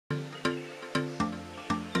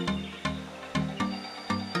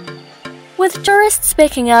With tourists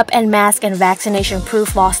picking up and mask and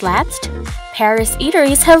vaccination-proof laws lapsed, Paris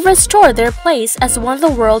eateries have restored their place as one of the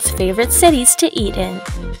world's favorite cities to eat in.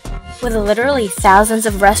 With literally thousands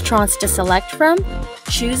of restaurants to select from,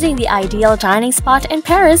 choosing the ideal dining spot in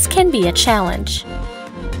Paris can be a challenge.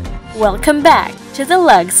 Welcome back to the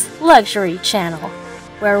Luxe Luxury channel,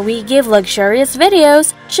 where we give luxurious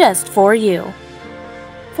videos just for you.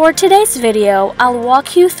 For today's video, I'll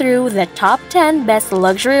walk you through the top 10 best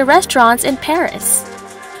luxury restaurants in Paris.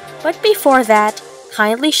 But before that,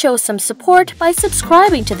 kindly show some support by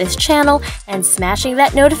subscribing to this channel and smashing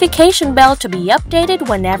that notification bell to be updated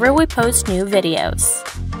whenever we post new videos.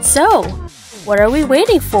 So, what are we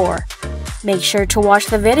waiting for? Make sure to watch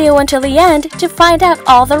the video until the end to find out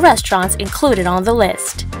all the restaurants included on the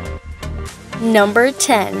list. Number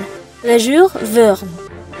 10. Jules Verne.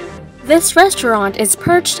 This restaurant is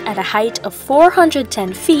perched at a height of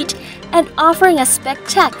 410 feet and offering a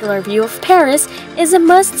spectacular view of Paris is a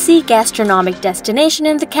must-see gastronomic destination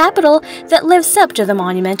in the capital that lives up to the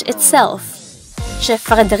monument itself. Chef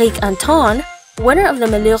Frédéric Anton, winner of the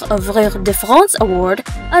Meilleur Ouvreur de France Award,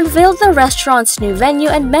 unveiled the restaurant's new venue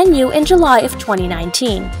and menu in July of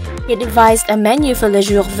 2019. He devised a menu for Le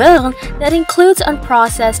Jules Verne that includes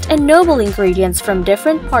unprocessed and noble ingredients from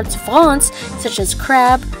different parts of France, such as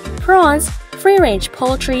crab, prawns, free-range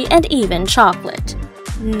poultry, and even chocolate.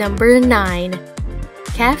 Number 9.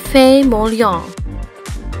 Café Mollien.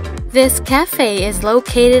 This cafe is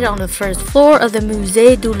located on the first floor of the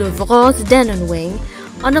Musée du Louvre's Denon Wing,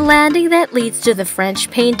 on a landing that leads to the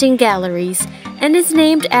French painting galleries, and is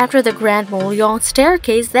named after the Grand Mollien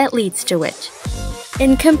staircase that leads to it.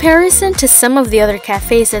 In comparison to some of the other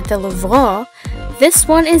cafes at the Louvre, this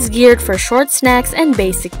one is geared for short snacks and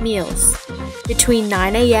basic meals. Between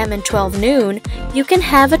 9 a.m. and 12 noon, you can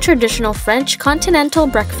have a traditional French continental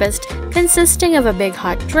breakfast consisting of a big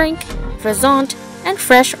hot drink, croissant, and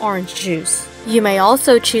fresh orange juice. You may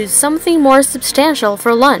also choose something more substantial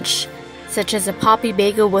for lunch, such as a poppy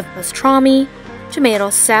bagel with pastrami, tomato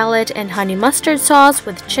salad and honey mustard sauce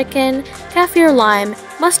with chicken, kaffir lime,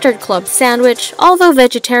 mustard club sandwich, although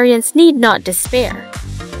vegetarians need not despair.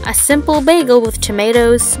 A simple bagel with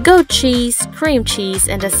tomatoes, goat cheese, cream cheese,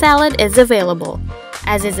 and a salad is available,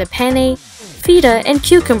 as is a penne, feta, and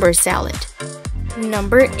cucumber salad.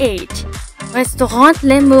 Number 8. Restaurant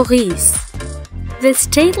Le Meurice. The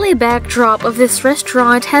stately backdrop of this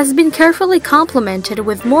restaurant has been carefully complemented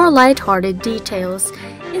with more light-hearted details,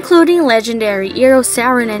 including legendary Eero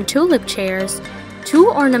and tulip chairs, 2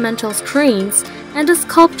 ornamental screens, and a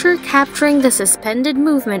sculpture capturing the suspended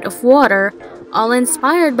movement of water, all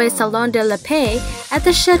inspired by Salon de la Paix at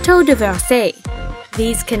the Château de Versailles.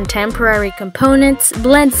 These contemporary components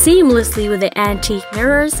blend seamlessly with the antique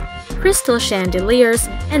mirrors, crystal chandeliers,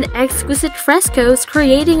 and exquisite frescoes,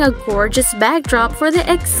 creating a gorgeous backdrop for the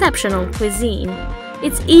exceptional cuisine.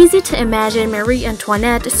 It's easy to imagine Marie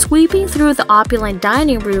Antoinette sweeping through the opulent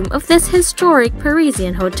dining room of this historic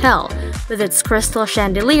Parisian hotel, with its crystal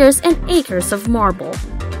chandeliers and acres of marble.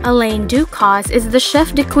 Alain Ducasse is the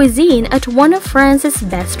chef de cuisine at one of France's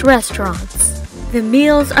best restaurants. The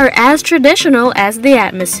meals are as traditional as the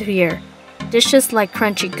atmosphere. Dishes like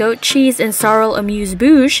crunchy goat cheese and sorrel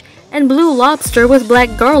amuse-bouche and blue lobster with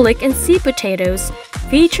black garlic and sea potatoes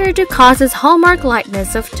feature Ducasse's hallmark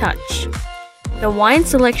lightness of touch. The wine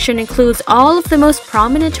selection includes all of the most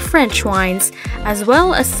prominent French wines, as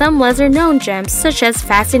well as some lesser-known gems such as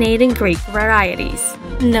fascinating Greek varieties.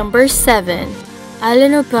 Number 7.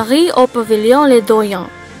 Alleno Paris au Pavillon Ledoyen.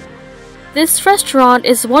 This restaurant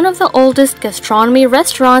is one of the oldest gastronomy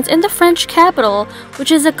restaurants in the French capital,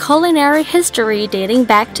 which is a culinary history dating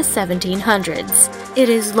back to 1700s. It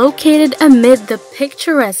is located amid the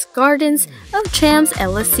picturesque gardens of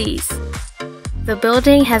Champs-Élysées. The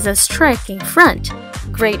building has a striking front,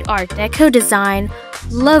 great Art Deco design,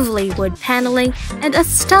 lovely wood paneling, and a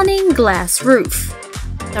stunning glass roof.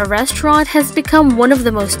 The restaurant has become one of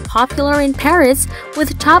the most popular in Paris,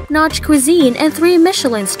 with top-notch cuisine and 3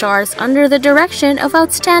 Michelin stars under the direction of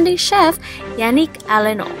outstanding chef Yannick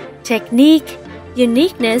Alleno. Technique,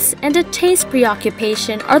 uniqueness, and a taste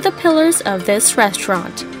preoccupation are the pillars of this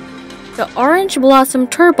restaurant. The orange blossom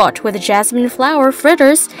turbot with jasmine flower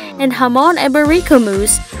fritters and hamon iberico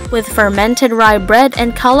mousse with fermented rye bread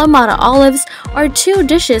and Kalamata olives are 2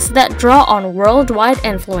 dishes that draw on worldwide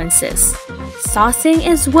influences. Saucing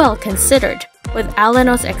is well considered, with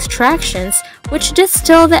Alleno's extractions, which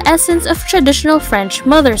distill the essence of traditional French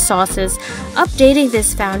mother sauces, updating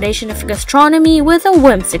this foundation of gastronomy with a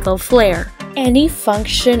whimsical flair. Any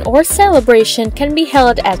function or celebration can be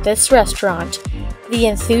held at this restaurant. The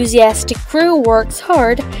enthusiastic crew works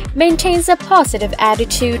hard, maintains a positive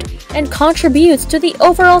attitude, and contributes to the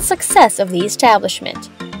overall success of the establishment.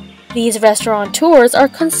 These restaurateurs are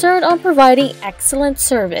concerned on providing excellent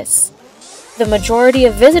service. The majority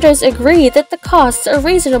of visitors agree that the costs are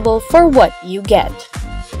reasonable for what you get.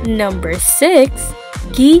 Number 6.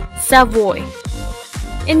 Guy Savoy.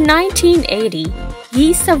 In 1980,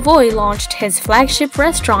 Guy Savoy launched his flagship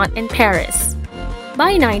restaurant in Paris.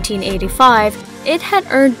 By 1985, it had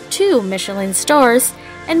earned 2 Michelin stars,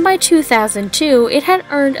 and by 2002, it had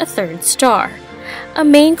earned a 3rd star. A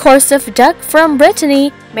main course of duck from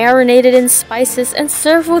Brittany, marinated in spices and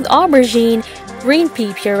served with aubergine, green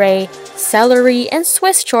pea puree, celery, and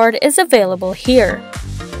Swiss chard is available here.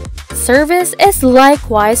 Service is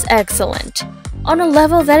likewise excellent, on a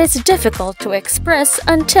level that is difficult to express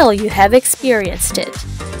until you have experienced it.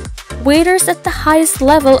 Waiters at the highest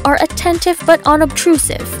level are attentive but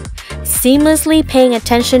unobtrusive, seamlessly paying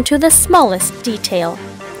attention to the smallest detail.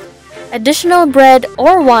 Additional bread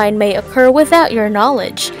or wine may occur without your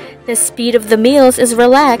knowledge. The speed of the meals is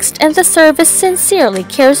relaxed and the service sincerely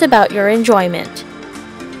cares about your enjoyment.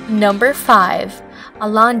 Number 5.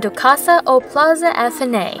 Alain Ducasse au Plaza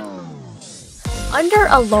Athenee. Under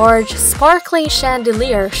a large, sparkling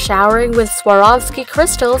chandelier showering with Swarovski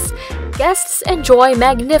crystals, guests enjoy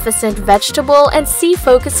magnificent vegetable and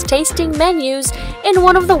sea-focused tasting menus in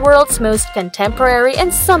one of the world's most contemporary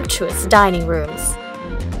and sumptuous dining rooms.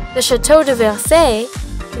 The Chateau de Versailles,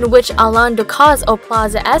 in which Alain Ducasse au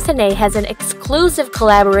Plaza Athenee has an exclusive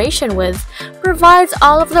collaboration with, provides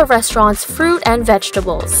all of the restaurant's fruit and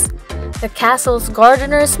vegetables. The castle's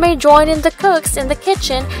gardeners may join in the cooks in the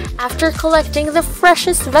kitchen after collecting the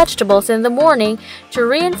freshest vegetables in the morning to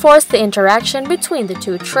reinforce the interaction between the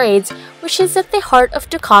two trades, which is at the heart of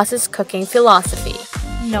Ducasse's cooking philosophy.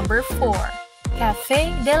 Number 4.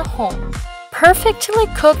 Café del Home. Perfectly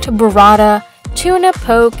cooked burrata, tuna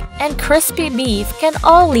poke, and crispy beef can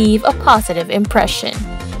all leave a positive impression.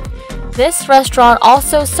 This restaurant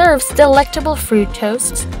also serves delectable fruit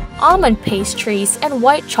toasts, almond pastries, and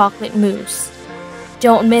white chocolate mousse.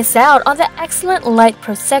 Don't miss out on the excellent light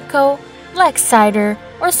Prosecco, black cider,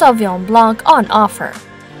 or Sauvignon Blanc on offer.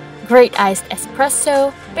 Great iced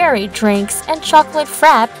espresso, berry drinks, and chocolate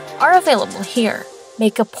frappe are available here.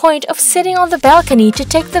 Make a point of sitting on the balcony to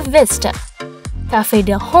take the vista. Café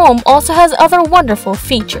del Home also has other wonderful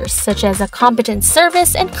features, such as a competent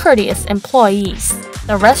service and courteous employees.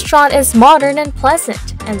 The restaurant is modern and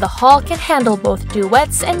pleasant, and the hall can handle both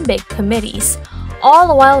duets and big committees,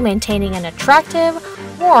 all while maintaining an attractive,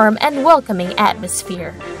 warm, and welcoming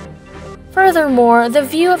atmosphere. Furthermore, the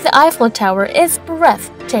view of the Eiffel Tower is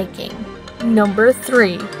breathtaking. Number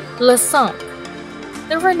 3. Le Cinq.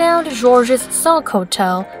 The renowned Georges Cinq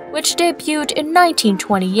Hotel, which debuted in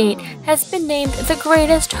 1928, has been named the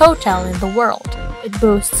greatest hotel in the world. It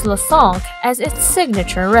boasts Le Cinq as its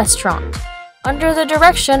signature restaurant. Under the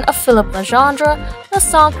direction of Philippe Legendre, Le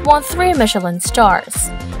Cinq won 3 Michelin stars.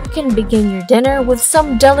 You can begin your dinner with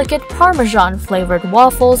some delicate Parmesan-flavored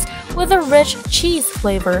waffles with a rich cheese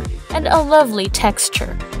flavor and a lovely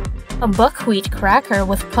texture. A buckwheat cracker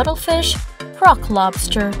with cuttlefish, croque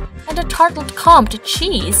lobster, and a tartled Comte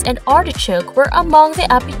cheese and artichoke were among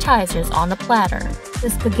the appetizers on the platter.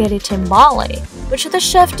 The spaghetti timbale, which the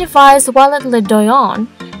chef devised while at Ledoyen,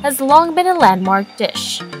 has long been a landmark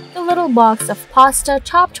dish. The little box of pasta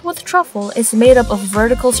topped with truffle is made up of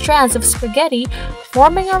vertical strands of spaghetti,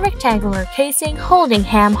 forming a rectangular casing holding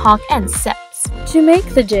ham hock and ceps. To make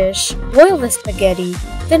the dish, boil the spaghetti,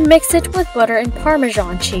 then mix it with butter and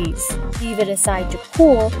Parmesan cheese. Leave it aside to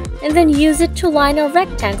cool, and then use it to line a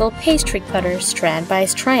rectangle pastry cutter strand by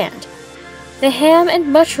strand. The ham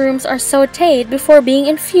and mushrooms are sautéed before being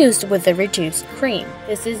infused with the reduced cream.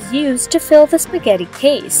 This is used to fill the spaghetti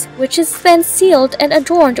case, which is then sealed and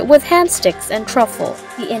adorned with ham sticks and truffle.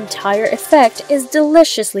 The entire effect is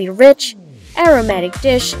deliciously rich, aromatic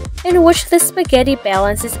dish in which the spaghetti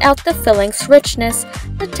balances out the filling's richness,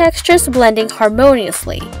 the textures blending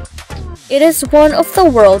harmoniously. It is one of the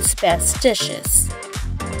world's best dishes.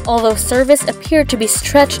 Although service appeared to be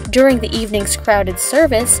stretched during the evening's crowded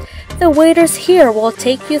service, the waiters here will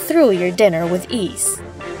take you through your dinner with ease.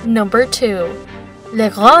 Number 2. Le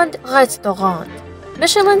Grand Restaurant.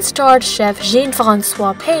 Michelin-starred chef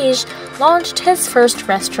Jean-François Page launched his first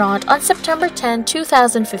restaurant on September 10,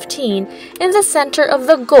 2015 in the center of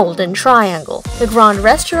the Golden Triangle. The Grand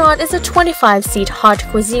Restaurant is a 25-seat haute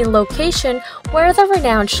cuisine location where the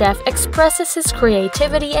renowned chef expresses his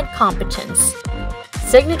creativity and competence.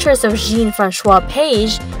 Signatures of Jean-François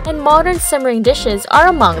Page and modern simmering dishes are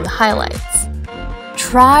among the highlights.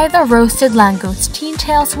 Try the roasted langoustine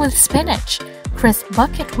tails with spinach, crisp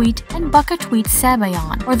bucket wheat and bucket wheat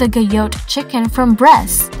sabayon, or the gayote chicken from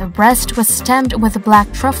Brest. The breast was stemmed with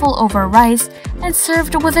black truffle over rice and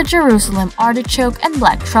served with a Jerusalem artichoke and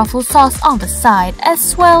black truffle sauce on the side,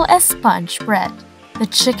 as well as sponge bread. The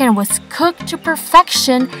chicken was cooked to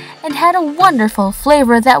perfection and had a wonderful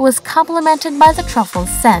flavor that was complemented by the truffle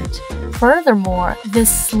scent. Furthermore, this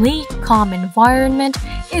sleek, calm environment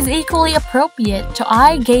is equally appropriate to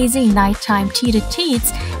eye-gazing nighttime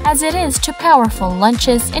tete-a-tetes as it is to powerful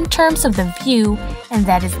lunches in terms of the view, and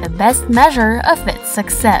that is the best measure of its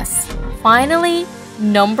success. Finally,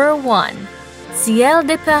 number 1. Ciel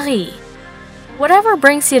De Paris. Whatever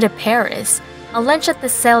brings you to Paris, a lunch at the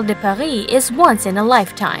Ciel De Paris is once in a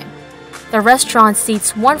lifetime. The restaurant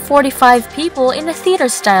seats 145 people in a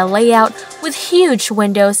theater-style layout with huge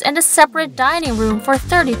windows and a separate dining room for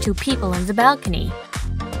 32 people in the balcony.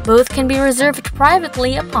 Both can be reserved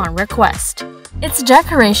privately upon request. Its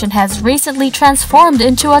decoration has recently transformed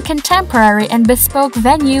into a contemporary and bespoke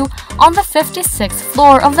venue on the 56th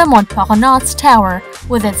floor of the Montparnasse Tower,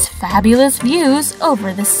 with its fabulous views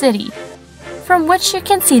over the city, from which you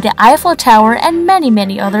can see the Eiffel Tower and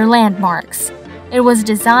many other landmarks. It was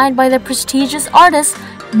designed by the prestigious artist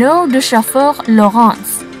No de Chauffeur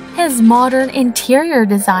Laurence. His modern interior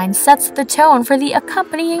design sets the tone for the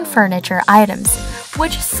accompanying furniture items,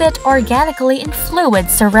 which sit organically in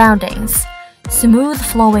fluid surroundings. Smooth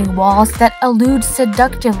flowing walls that allude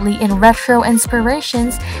seductively in retro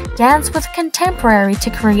inspirations dance with contemporary to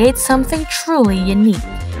create something truly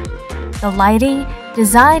unique. The lighting,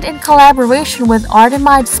 designed in collaboration with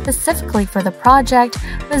Artemide specifically for the project,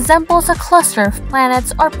 resembles a cluster of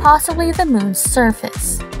planets or possibly the moon's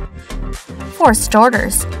surface. For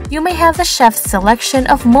starters, you may have the chef's selection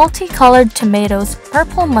of multicolored tomatoes,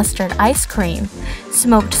 purple mustard ice cream,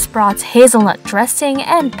 smoked Sprott's hazelnut dressing,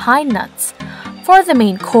 and pine nuts. For the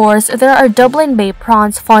main course, there are Dublin Bay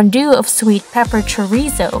prawns fondue of sweet pepper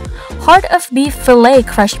chorizo, heart of beef fillet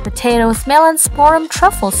crushed potatoes, melansporum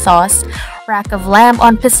truffle sauce, rack of lamb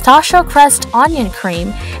on pistachio crust onion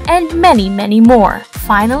cream, and many more.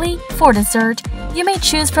 Finally, for dessert, you may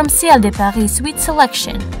choose from Ciel De Paris' sweet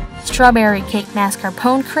selection: strawberry cake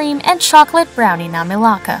mascarpone cream and chocolate brownie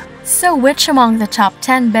namilaka. So which among the top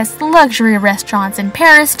 10 best luxury restaurants in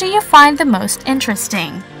Paris do you find the most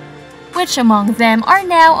interesting? Which among them are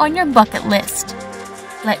now on your bucket list?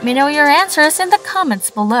 Let me know your answers in the comments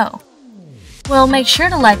below. Well, make sure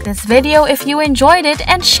to like this video if you enjoyed it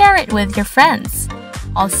and share it with your friends.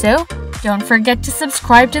 Also, don't forget to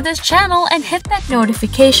subscribe to this channel and hit that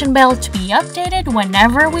notification bell to be updated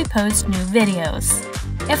whenever we post new videos.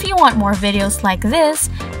 If you want more videos like this,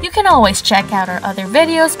 you can always check out our other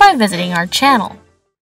videos by visiting our channel.